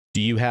Do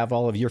you have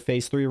all of your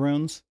Phase 3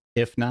 runes?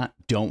 If not,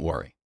 don't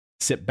worry.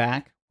 Sit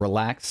back,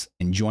 relax,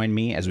 and join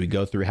me as we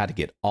go through how to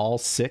get all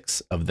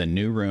 6 of the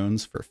new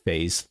runes for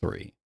Phase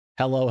 3.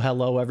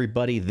 Hello,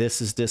 everybody.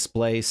 This is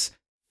Displace.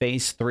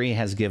 Phase 3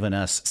 has given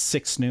us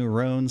 6 new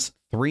runes,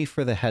 3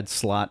 for the head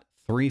slot,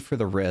 3 for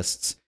the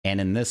wrists, and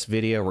in this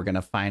video, we're going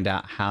to find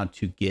out how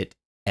to get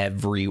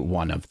every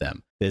one of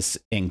them. This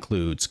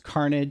includes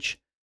Carnage,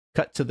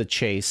 Cut to the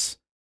Chase,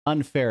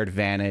 Unfair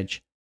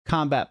Advantage,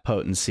 Combat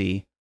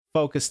Potency,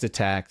 Focused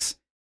Attacks,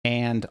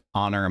 and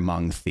Honor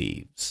Among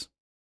Thieves.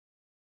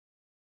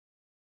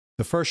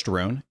 The first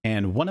rune,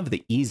 and one of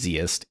the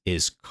easiest,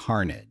 is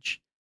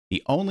Carnage.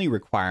 The only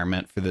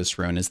requirement for this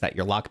rune is that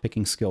your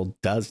lockpicking skill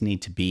does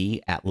need to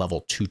be at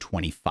level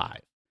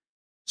 225.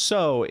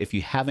 So if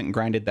you haven't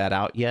grinded that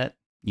out yet,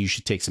 you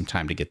should take some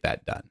time to get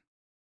that done.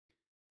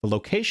 The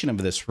location of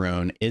this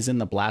rune is in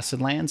the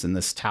Blasted Lands in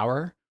this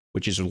tower,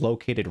 which is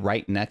located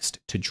right next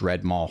to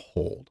Dreadmaw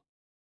Hold.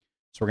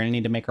 So we're going to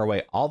need to make our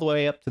way all the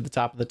way up to the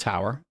top of the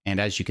tower. And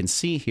as you can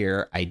see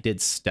here, I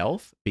did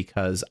stealth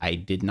because I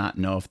did not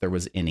know if there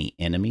was any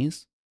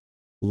enemies.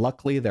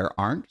 Luckily, there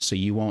aren't, so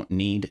you won't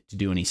need to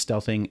do any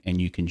stealthing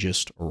and you can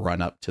just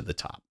run up to the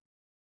top.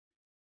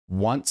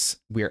 Once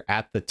we're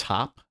at the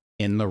top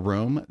in the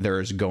room, there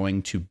is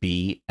going to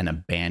be an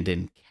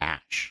abandoned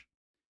cache.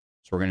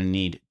 So we're going to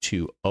need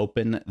to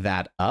open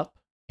that up.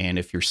 And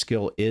if your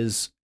skill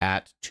is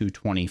at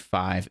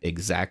 225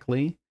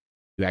 exactly,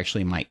 you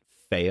actually might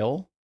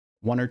fail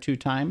 1 or 2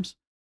 times.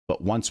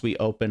 But once we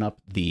open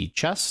up the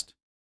chest,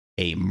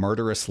 a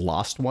murderous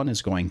lost one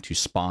is going to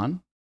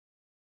spawn.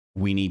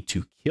 We need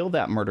to kill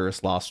that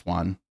murderous lost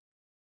one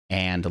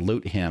and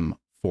loot him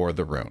for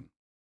the rune.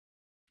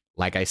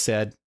 Like I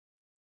said,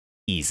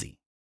 easy.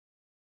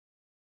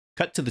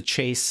 Cut to the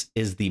Chase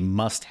is the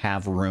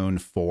must-have rune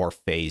for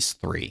Phase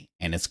 3,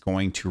 and it's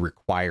going to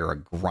require a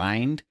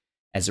grind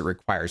as it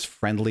requires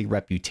friendly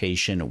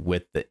reputation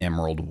with the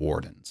Emerald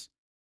Wardens.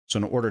 So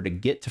in order to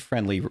get to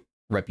friendly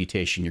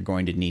reputation, you're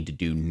going to need to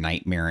do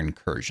Nightmare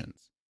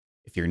Incursions.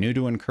 If you're new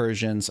to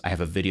incursions, I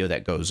have a video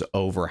that goes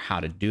over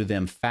how to do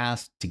them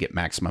fast to get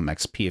maximum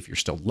XP if you're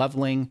still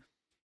leveling,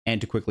 and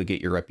to quickly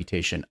get your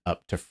reputation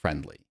up to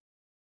friendly.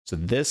 So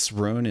this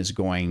rune is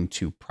going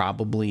to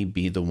probably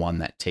be the one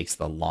that takes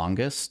the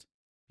longest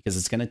because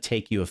it's going to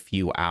take you a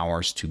few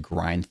hours to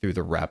grind through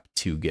the rep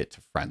to get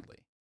to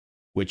friendly,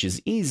 which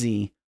is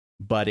easy,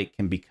 but it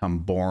can become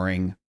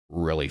boring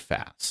really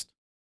fast.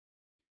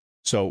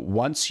 So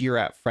once you're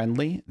at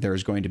friendly,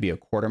 there's going to be a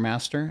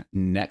quartermaster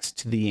next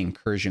to the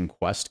incursion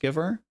quest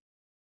giver,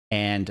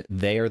 and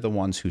they are the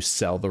ones who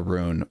sell the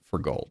rune for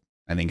gold.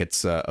 I think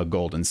it's a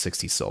gold and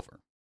 60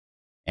 silver.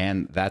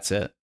 And that's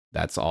it.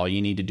 That's all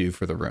you need to do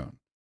for the rune.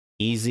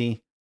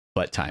 Easy,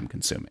 but time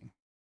consuming.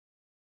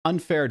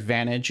 Unfair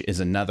Advantage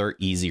is another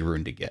easy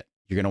rune to get.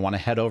 You're going to want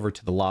to head over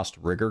to the Lost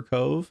Rigger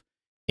Cove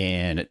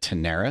in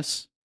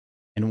Teneris.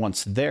 And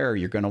once there,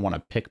 you're going to want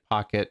to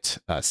pickpocket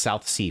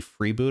South Sea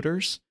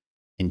freebooters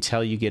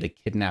until you get a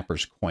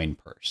kidnapper's coin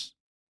purse.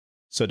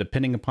 So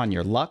depending upon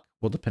your luck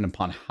will depend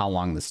upon how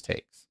long this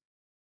takes.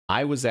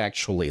 I was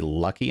actually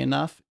lucky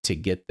enough to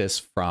get this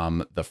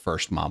from the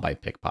first mob I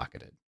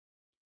pickpocketed.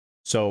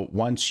 So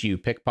once you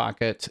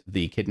pickpocket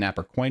the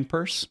kidnapper coin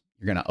purse,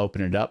 you're going to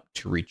open it up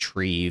to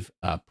retrieve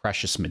a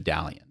precious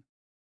medallion.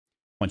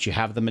 Once you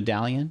have the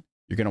medallion,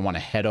 you're going to want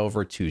to head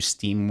over to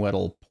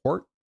Steamwhittle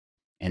Port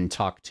and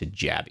talk to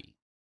Jabby.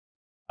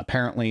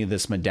 Apparently,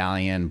 this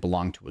medallion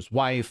belonged to his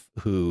wife,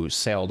 who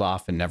sailed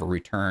off and never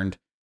returned,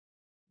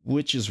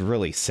 which is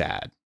really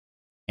sad.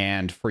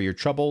 And for your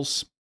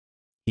troubles,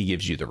 he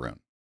gives you the rune.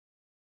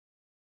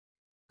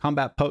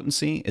 Combat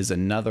Potency is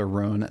another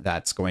rune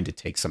that's going to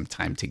take some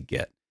time to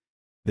get.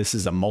 This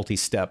is a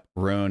multi-step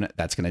rune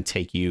that's going to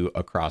take you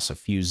across a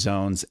few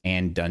zones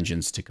and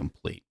dungeons to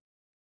complete.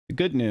 The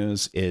good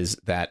news is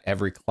that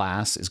every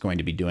class is going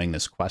to be doing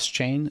this quest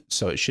chain,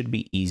 so it should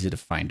be easy to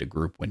find a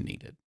group when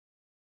needed.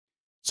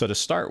 So to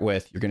start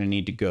with, you're going to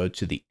need to go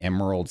to the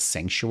Emerald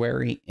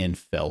Sanctuary in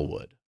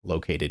Fellwood,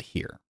 located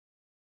here.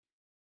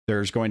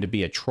 There's going to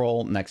be a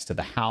troll next to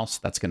the house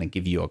that's going to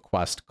give you a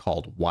quest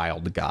called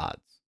Wild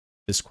Gods.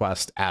 This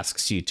quest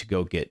asks you to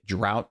go get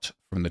drought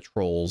from the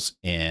trolls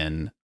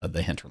in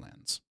the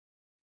hinterlands.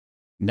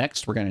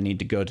 Next, we're going to need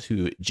to go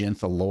to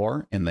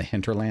Jinthalor in the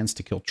hinterlands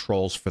to kill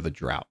trolls for the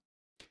drought.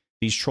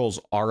 These trolls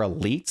are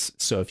elites,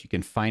 so if you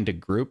can find a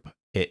group,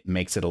 it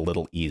makes it a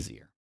little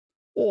easier.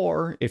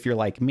 Or if you're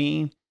like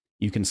me,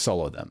 you can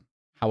solo them.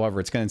 However,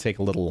 it's going to take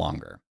a little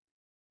longer.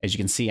 As you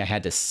can see, I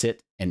had to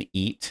sit and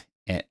eat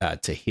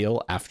to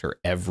heal after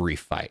every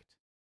fight.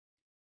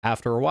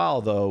 After a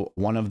while, though,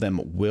 one of them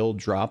will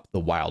drop the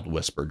Wild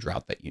Whisper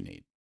drought that you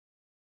need.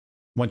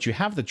 Once you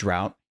have the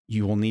drought,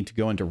 you will need to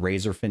go into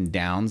Razorfin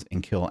Downs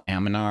and kill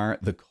Aminar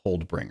the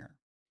Coldbringer.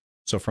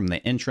 So from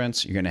the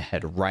entrance, you're going to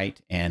head right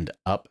and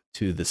up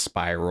to the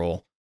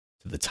spiral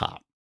to the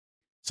top.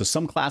 So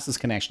some classes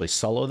can actually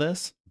solo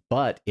this,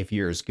 but if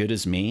you're as good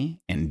as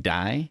me and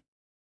die,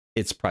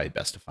 it's probably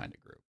best to find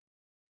a group.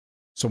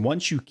 So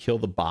once you kill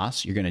the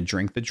boss, you're going to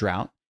drink the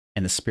drought.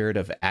 and the spirit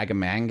of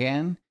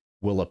Agamemnon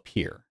will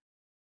appear.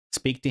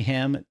 Speak to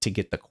him to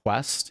get the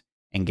quest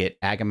and get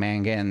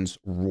Agamemnon's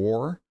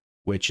roar,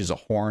 which is a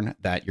horn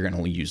that you're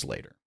going to use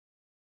later.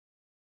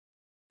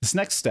 This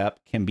next step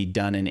can be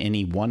done in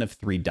any one of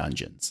 3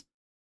 dungeons: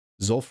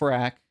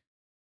 Zul'Farrak,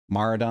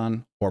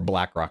 Marathon, or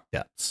Blackrock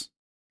Depths.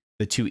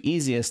 The 2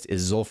 easiest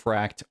is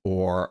Zul'Farrak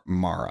or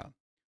Mara,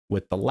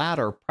 with the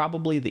latter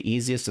probably the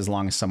easiest as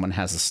long as someone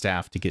has a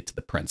staff to get to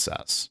the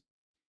princess.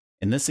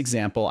 In this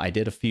example, I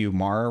did a few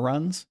Mara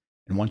runs,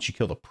 and once you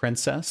kill the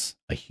princess,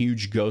 a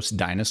huge ghost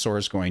dinosaur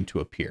is going to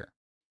appear.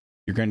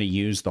 You're going to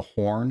use the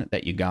horn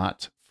that you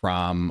got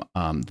from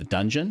the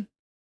dungeon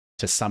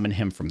to summon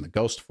him from the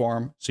ghost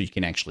form, so you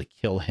can actually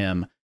kill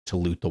him to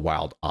loot the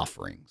wild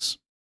offerings.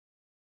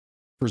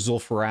 For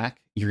Zul'Farrak,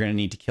 you're going to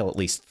need to kill at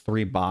least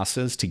 3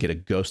 bosses to get a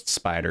ghost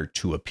spider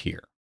to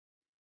appear.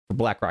 For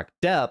Blackrock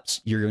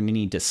Depths, you're going to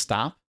need to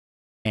stop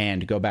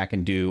and go back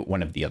and do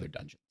one of the other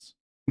dungeons.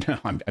 No,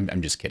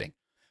 I'm just kidding.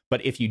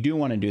 But if you do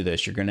want to do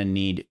this, you're going to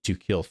need to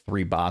kill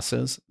 3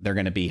 bosses. They're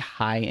going to be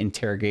High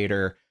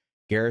Interrogator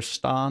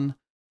Gariston,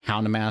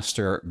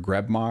 Houndmaster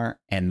Grebmar,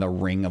 and the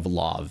Ring of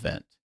Law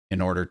event in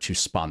order to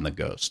spawn the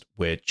ghost,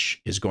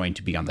 which is going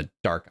to be on the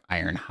Dark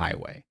Iron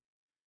Highway.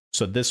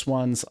 So this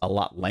one's a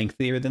lot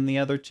lengthier than the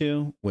other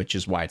 2, which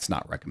is why it's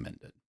not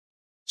recommended.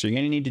 So you're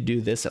going to need to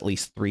do this at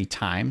least 3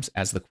 times,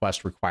 as the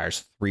quest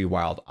requires 3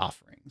 wild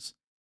offerings.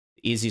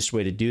 The easiest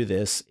way to do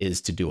this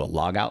is to do a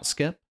logout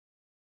skip,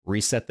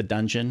 reset the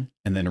dungeon,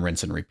 and then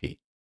rinse and repeat.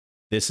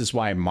 This is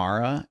why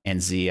Mara and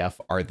ZF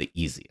are the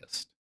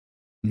easiest.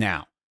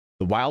 Now,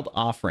 the wild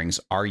offerings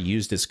are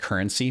used as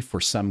currency for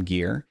some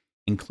gear,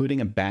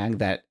 including a bag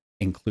that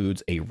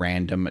includes a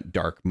random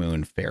Dark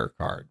Moon Fair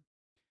card.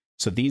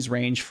 So these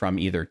range from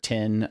either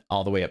 10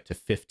 all the way up to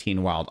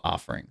 15 wild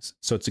offerings.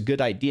 So it's a good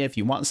idea if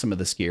you want some of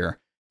this gear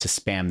to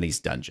spam these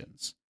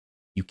dungeons.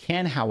 You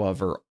can,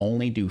 however,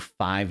 only do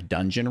 5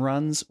 dungeon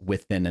runs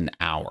within an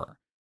hour.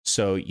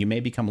 So you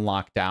may become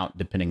locked out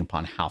depending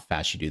upon how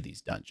fast you do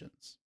these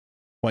dungeons.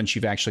 Once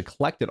you've actually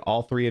collected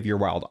all 3 of your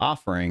wild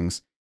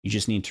offerings, you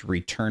just need to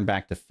return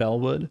back to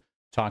Felwood,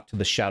 talk to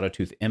the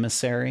Shadowtooth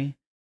Emissary,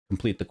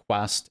 complete the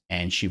quest,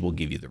 and she will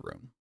give you the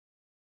rune.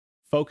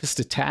 Focused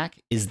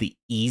Attack is the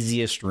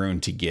easiest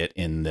rune to get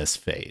in this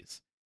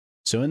phase.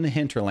 So in the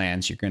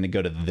Hinterlands, you're going to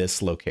go to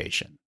this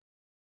location.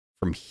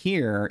 From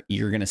here,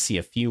 you're going to see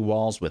a few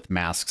walls with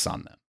masks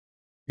on them.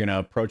 You're going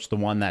to approach the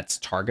one that's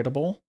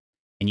targetable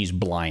and use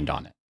Blind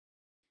on it.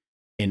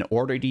 In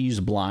order to use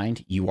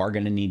Blind, you are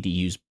going to need to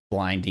use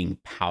Blinding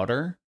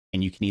Powder,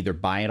 and you can either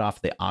buy it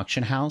off the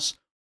auction house,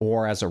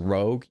 or as a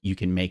rogue, you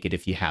can make it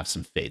if you have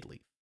some Fade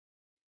Leaf.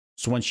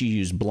 So once you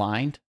use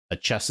Blind, a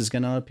chest is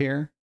going to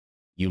appear.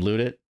 You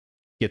loot it,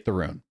 get the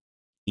rune.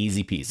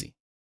 Easy peasy.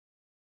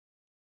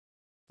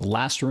 The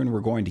last rune we're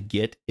going to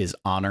get is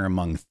Honor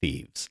Among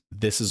Thieves.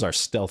 This is our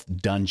stealth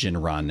dungeon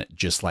run,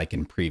 just like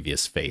in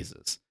previous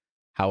phases.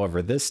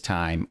 However, this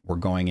time we're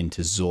going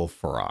into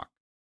Zul'Farrak.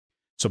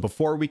 So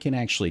before we can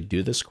actually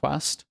do this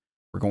quest,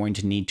 we're going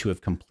to need to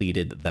have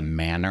completed the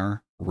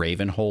Manor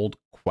Ravenhold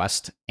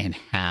quest and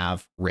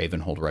have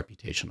Ravenhold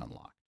reputation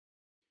unlocked.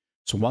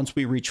 So once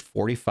we reach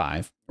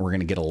 45, we're going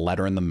to get a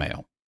letter in the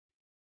mail.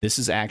 This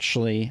is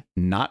actually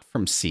not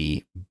from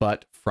C,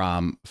 but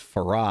from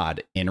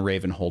Farad in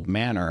Ravenhold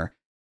Manor,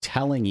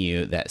 telling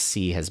you that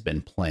C has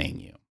been playing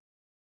you.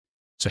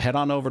 So head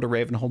on over to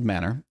Ravenhold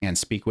Manor and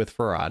speak with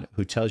Farad,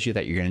 who tells you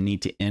that you're going to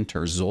need to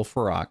enter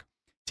Zul'Farrak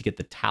to get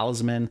the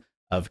Talisman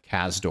of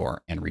Kazdor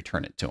and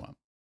return it to him.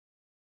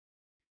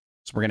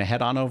 So we're going to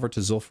head on over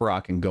to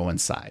Zul'Farrak and go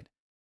inside.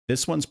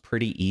 This one's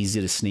pretty easy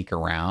to sneak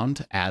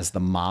around, as the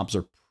mobs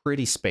are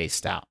pretty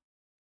spaced out.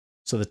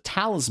 So the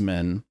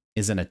Talisman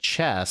is in a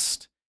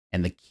chest,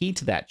 and the key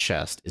to that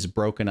chest is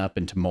broken up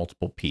into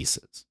multiple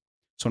pieces.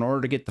 So in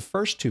order to get the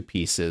first 2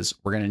 pieces,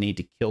 we're going to need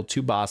to kill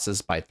 2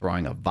 bosses by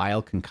throwing a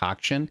vile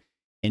concoction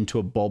into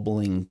a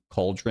bubbling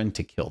cauldron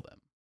to kill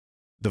them.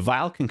 The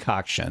vile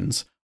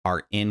concoctions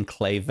are in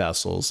clay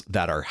vessels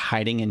that are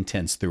hiding in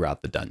tents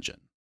throughout the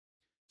dungeon.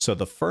 So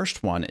the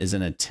first one is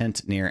in a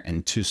tent near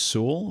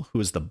Entusul, who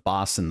is the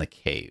boss in the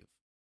cave.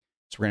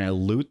 So we're going to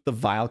loot the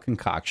vile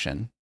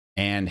concoction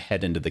and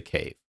head into the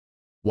cave.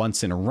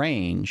 Once in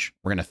range,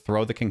 we're going to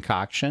throw the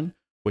concoction,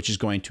 which is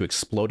going to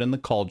explode in the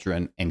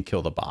cauldron and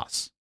kill the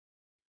boss.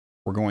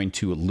 We're going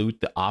to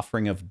loot the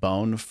offering of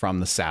bone from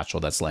the satchel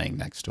that's laying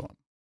next to him.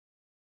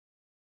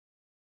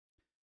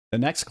 The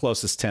next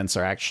closest tents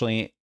are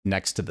actually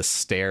next to the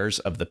stairs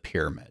of the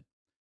pyramid.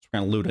 So we're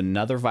going to loot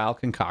another vile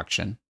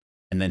concoction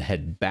and then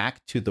head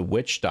back to the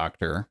witch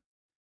doctor,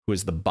 who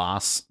is the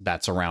boss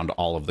that's around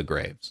all of the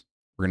graves.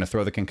 We're going to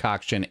throw the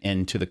concoction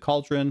into the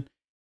cauldron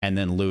and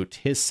then loot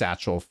his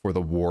satchel for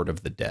the Ward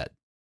of the Dead.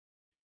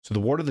 So the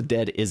Ward of the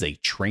Dead is a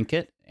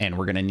trinket, and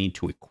we're going to need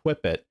to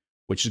equip it,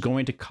 which is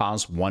going to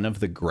cause one of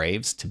the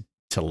graves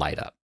to light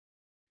up.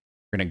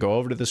 We're going to go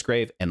over to this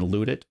grave and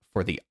loot it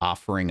for the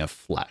Offering of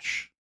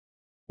Flesh.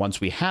 Once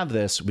we have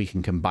this, we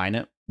can combine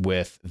it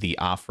with the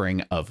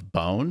Offering of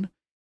Bone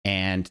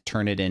and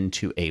turn it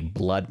into a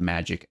Blood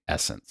Magic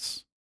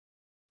Essence.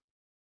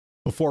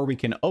 Before we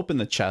can open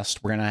the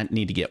chest, we're going to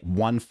need to get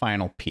one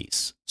final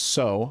piece.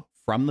 So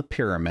from the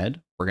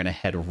pyramid, we're going to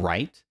head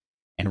right,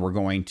 and we're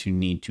going to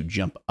need to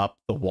jump up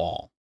the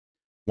wall.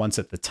 Once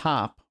at the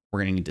top,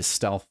 we're going to need to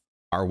stealth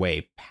our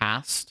way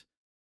past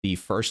the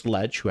first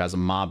ledge, who has a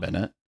mob in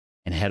it,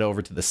 and head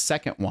over to the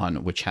second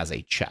one, which has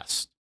a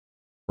chest.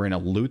 We're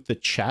going to loot the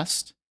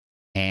chest,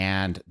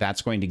 and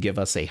that's going to give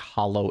us a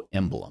hollow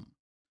emblem.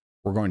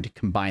 We're going to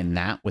combine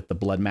that with the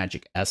blood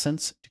magic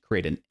essence to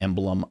create an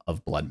emblem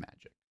of blood magic.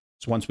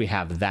 So once we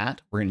have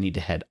that, we're going to need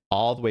to head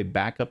all the way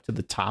back up to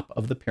the top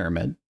of the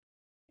pyramid,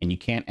 and you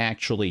can't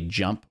actually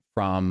jump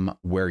from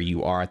where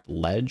you are at the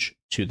ledge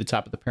to the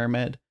top of the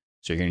pyramid.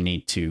 So you're going to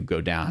need to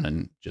go down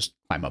and just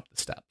climb up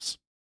the steps.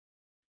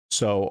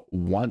 So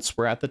once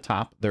we're at the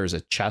top, there's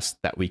a chest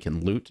that we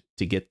can loot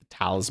to get the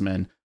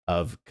talisman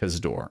of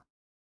Kazdor.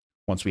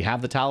 Once we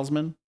have the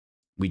talisman,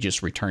 we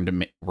just return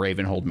to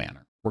Ravenhold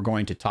Manor. We're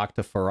going to talk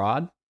to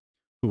Farad,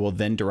 who will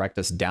then direct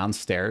us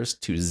downstairs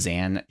to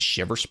Zan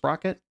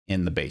Shiversprocket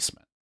in the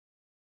basement.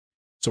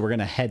 So we're going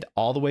to head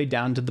all the way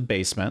down to the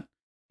basement,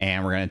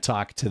 and we're going to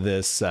talk to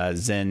this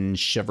Zan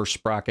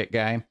Shiversprocket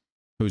guy,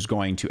 who's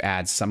going to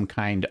add some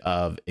kind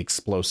of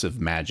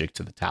explosive magic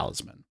to the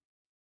talisman,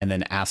 and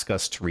then ask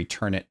us to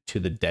return it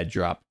to the Dead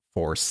Drop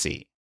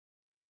 4C.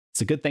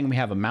 It's a good thing we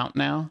have a mount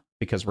now,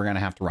 because we're going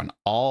to have to run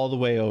all the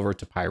way over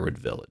to Pyroid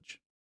Village.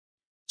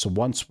 So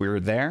once we're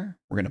there,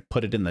 we're going to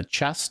put it in the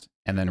chest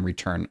and then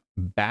return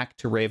back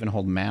to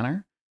Ravenhold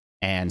Manor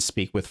and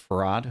speak with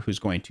Farad, who's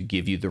going to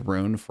give you the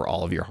rune for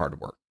all of your hard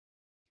work.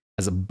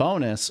 As a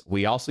bonus,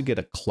 we also get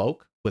a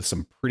cloak with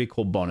some pretty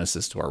cool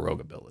bonuses to our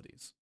rogue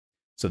abilities.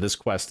 So this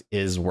quest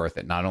is worth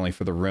it, not only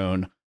for the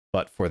rune,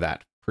 but for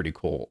that pretty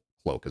cool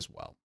cloak as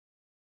well.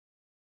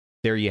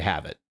 There you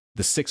have it.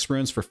 The 6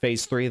 runes for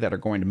Phase 3 that are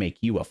going to make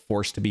you a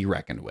force to be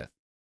reckoned with.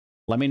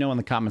 Let me know in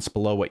the comments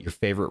below what your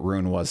favorite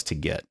rune was to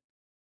get.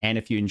 And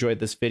if you enjoyed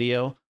this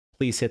video,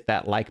 please hit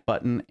that like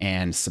button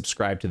and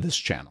subscribe to this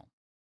channel.